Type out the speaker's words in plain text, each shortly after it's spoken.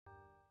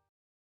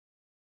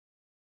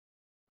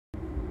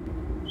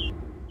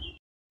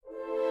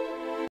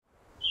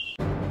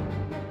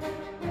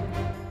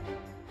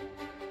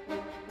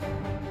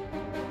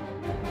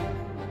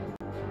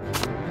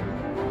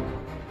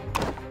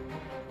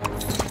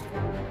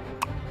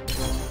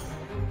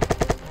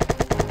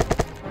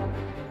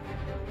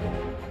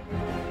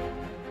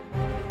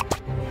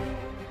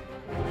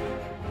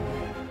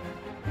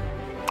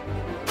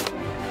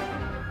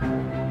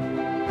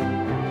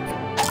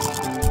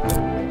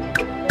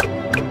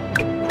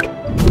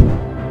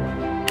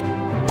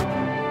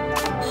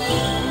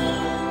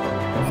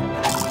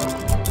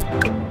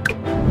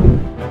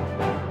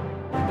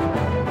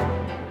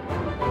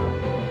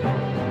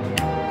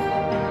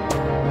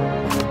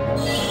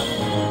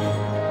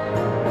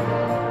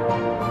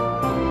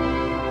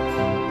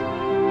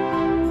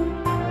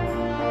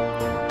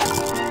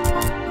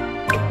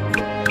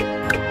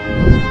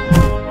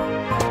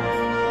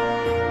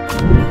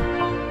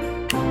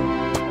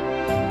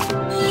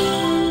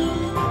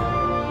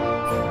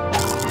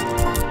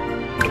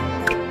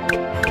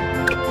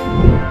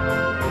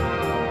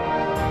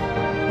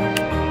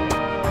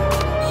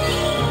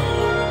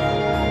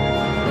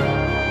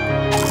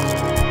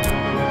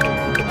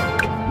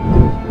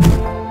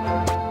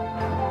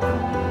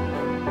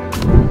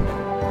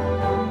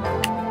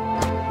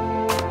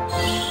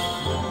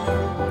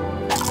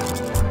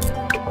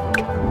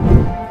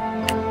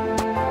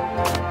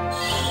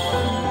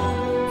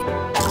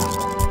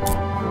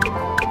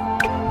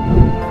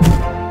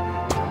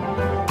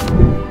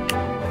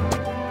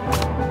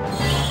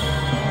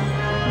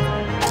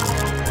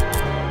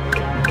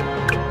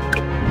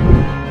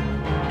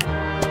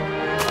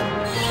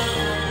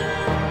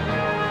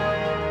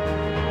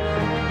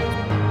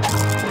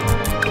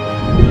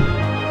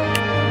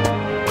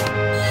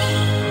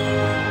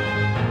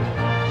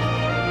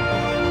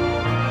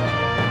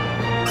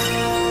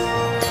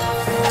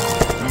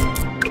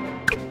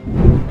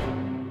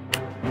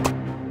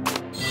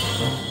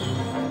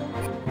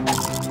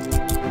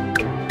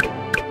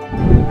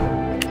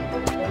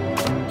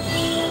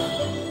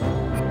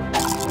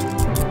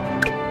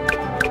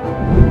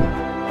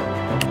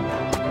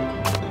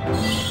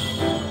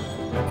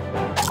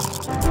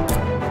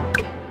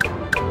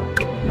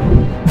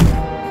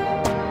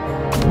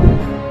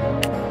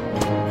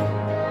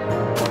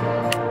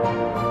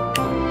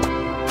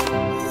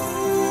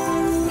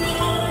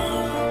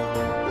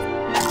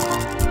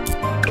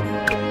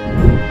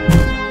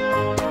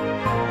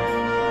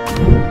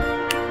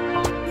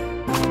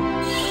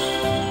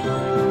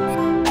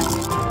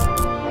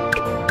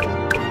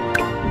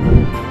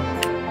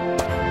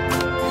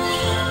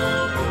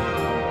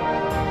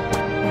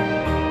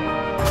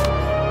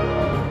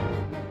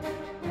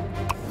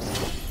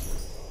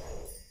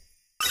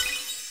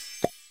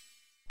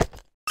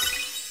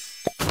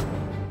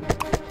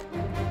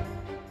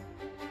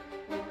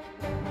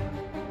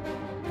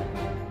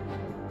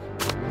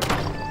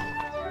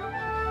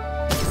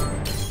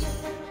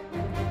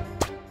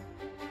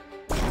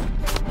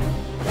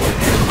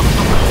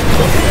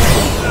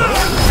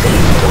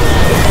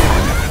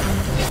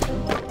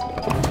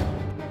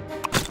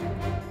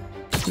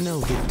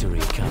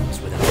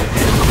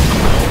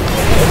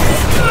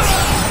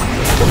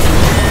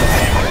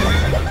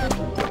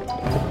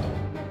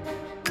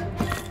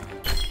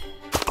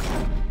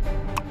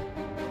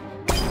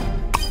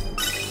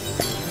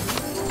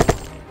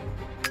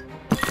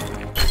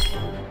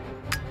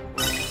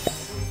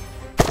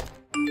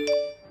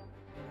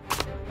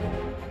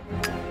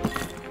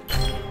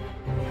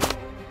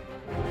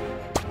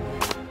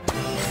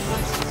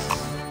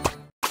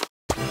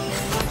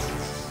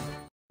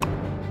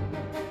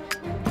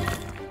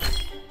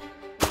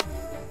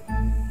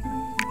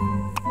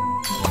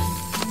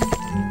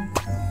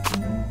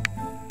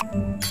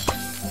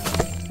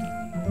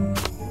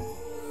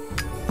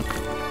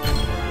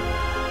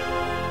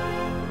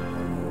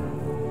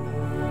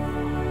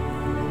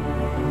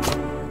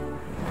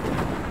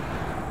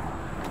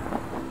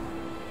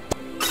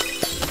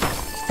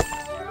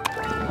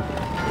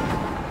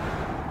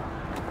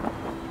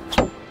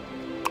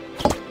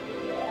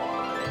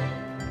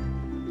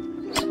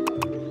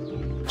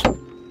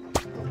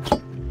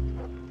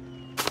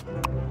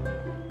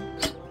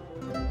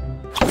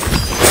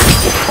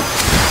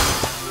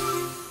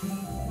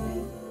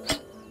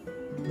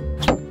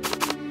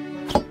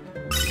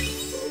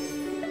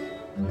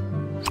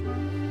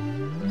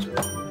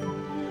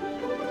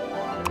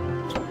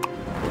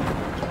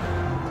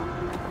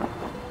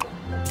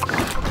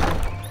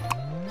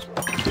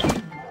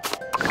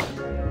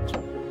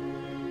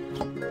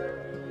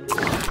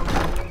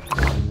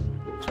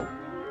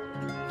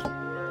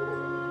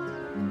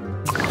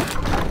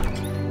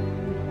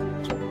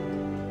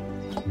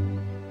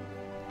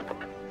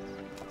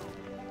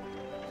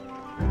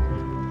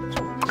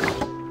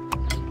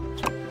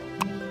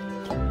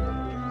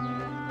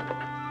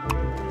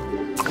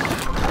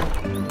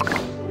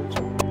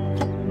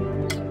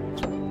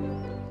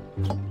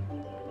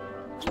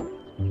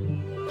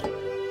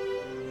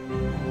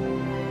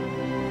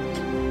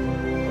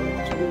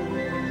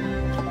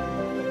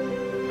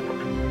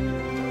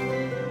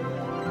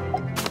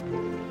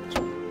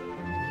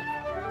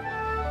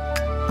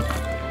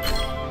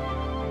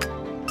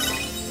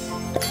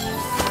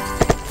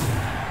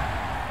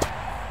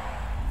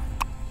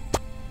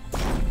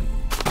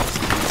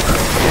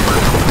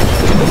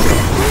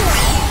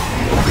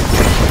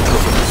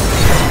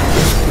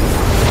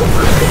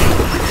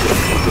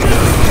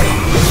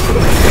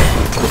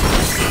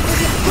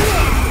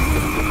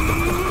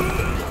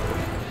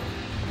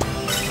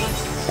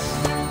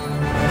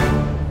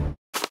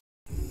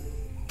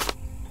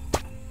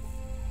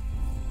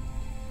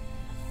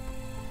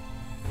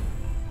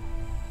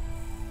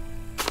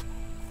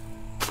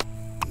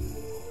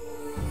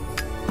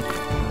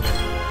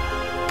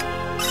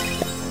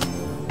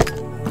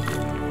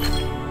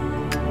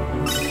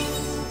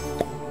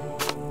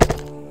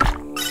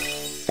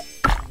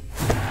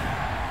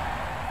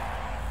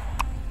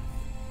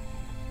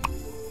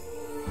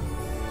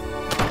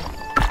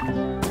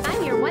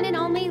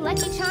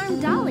Lucky Charm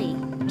Dolly.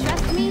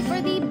 Trust me for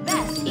the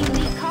best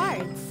elite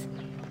cards.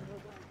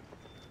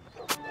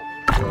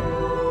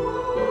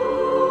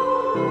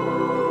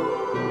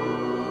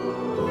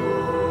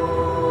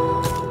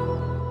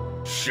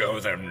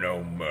 Show them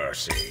no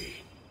mercy.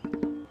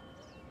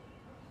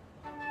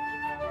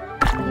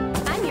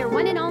 I'm your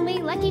one and only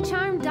Lucky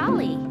Charm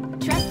Dolly.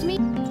 Trust me.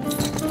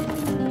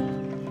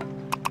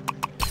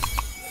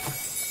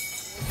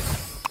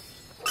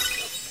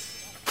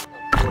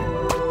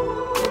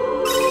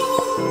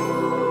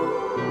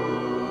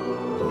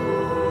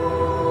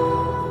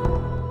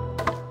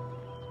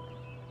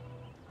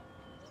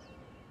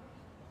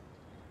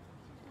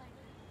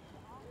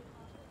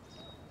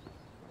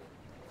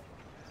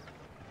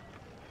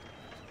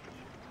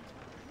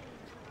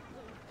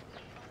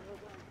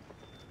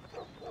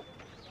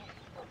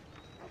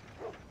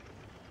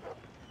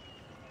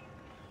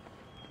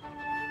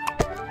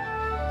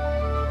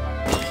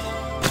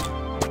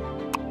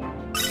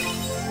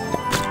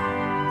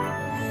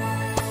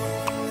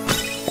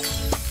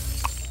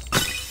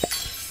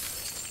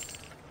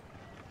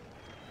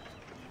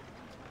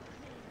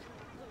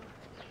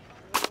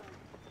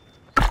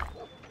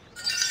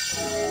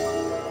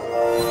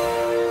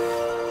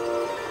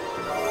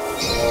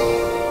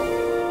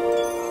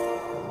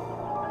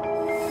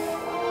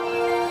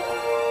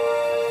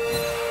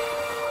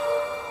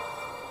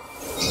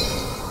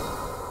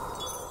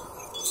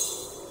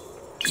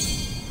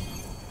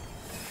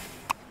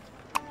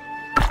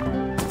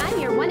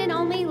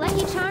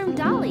 Lucky Charm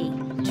Dolly.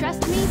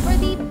 Trust me for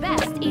the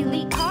best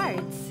elite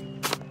cards.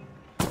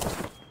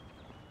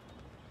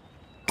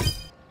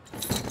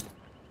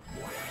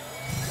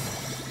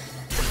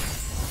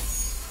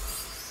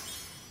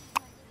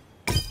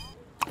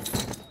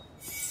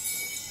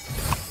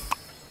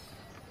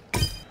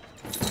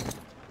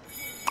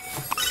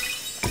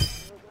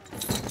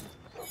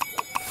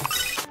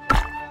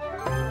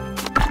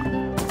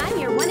 I'm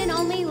your one and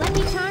only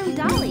Lucky Charm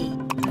Dolly.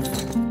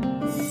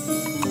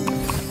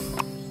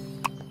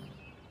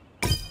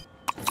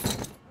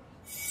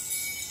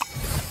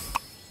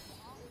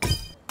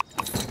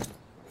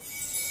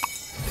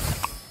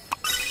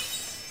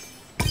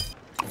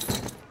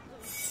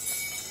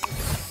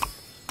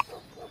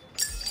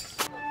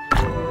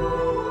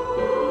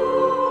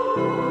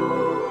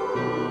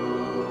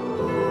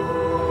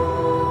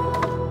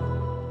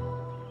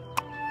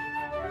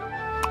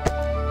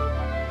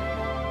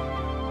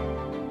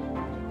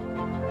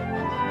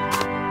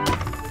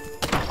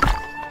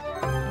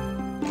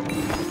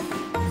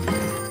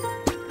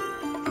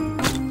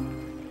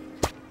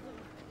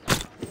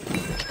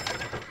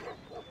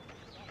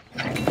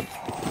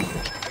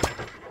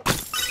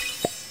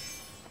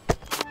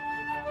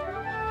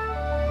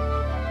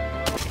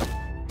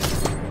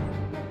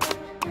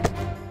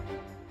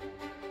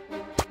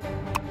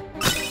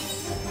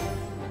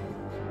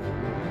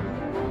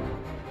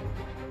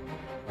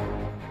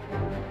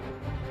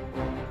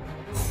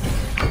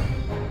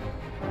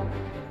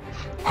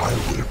 I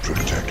will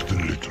protect the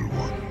little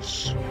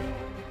ones.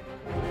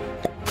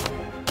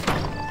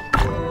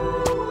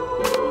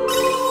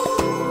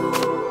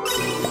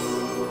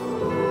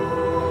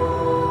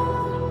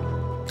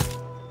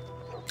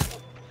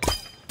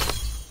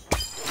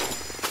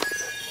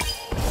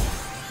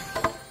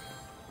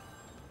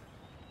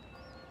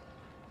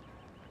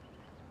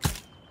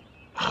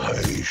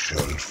 I shall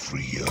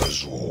free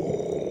us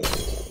all.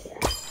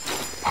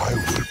 I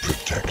will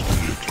protect the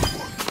little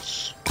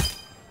ones.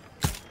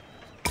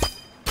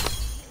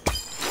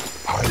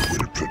 I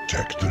will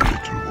protect the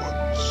little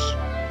ones.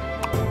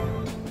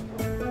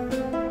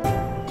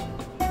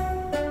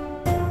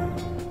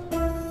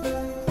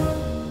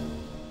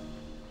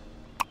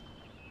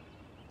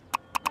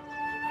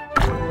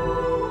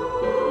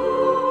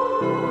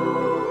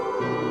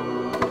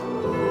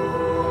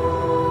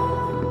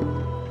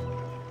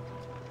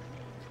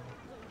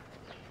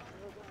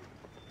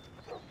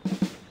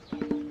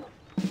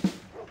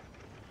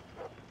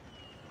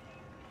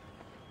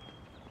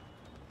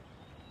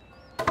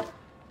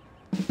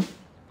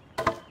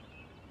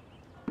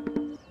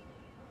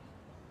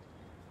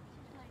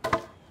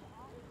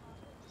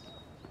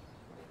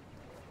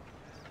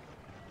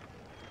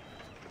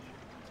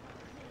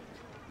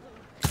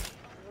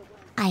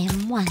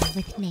 am one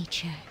with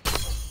nature.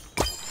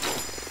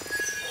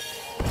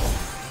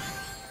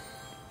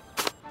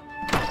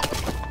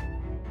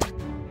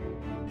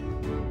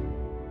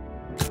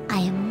 I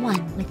am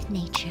one with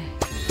nature.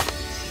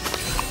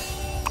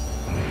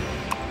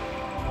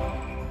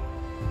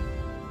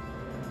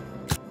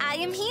 I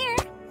am here.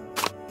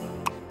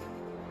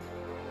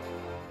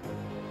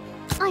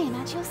 I am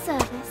at your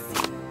service.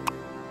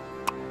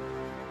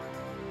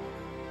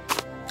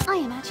 I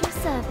am at your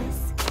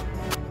service.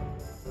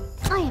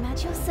 I am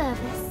at your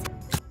service.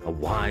 A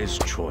wise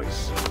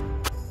choice.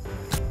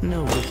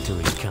 No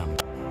victory comes.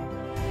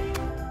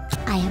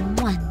 I am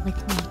one with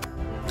nature.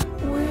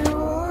 Where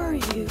are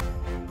you?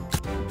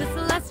 The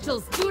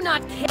Celestials do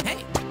not care.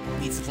 Hey,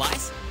 need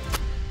supplies?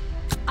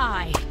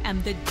 I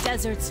am the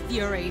desert's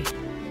fury.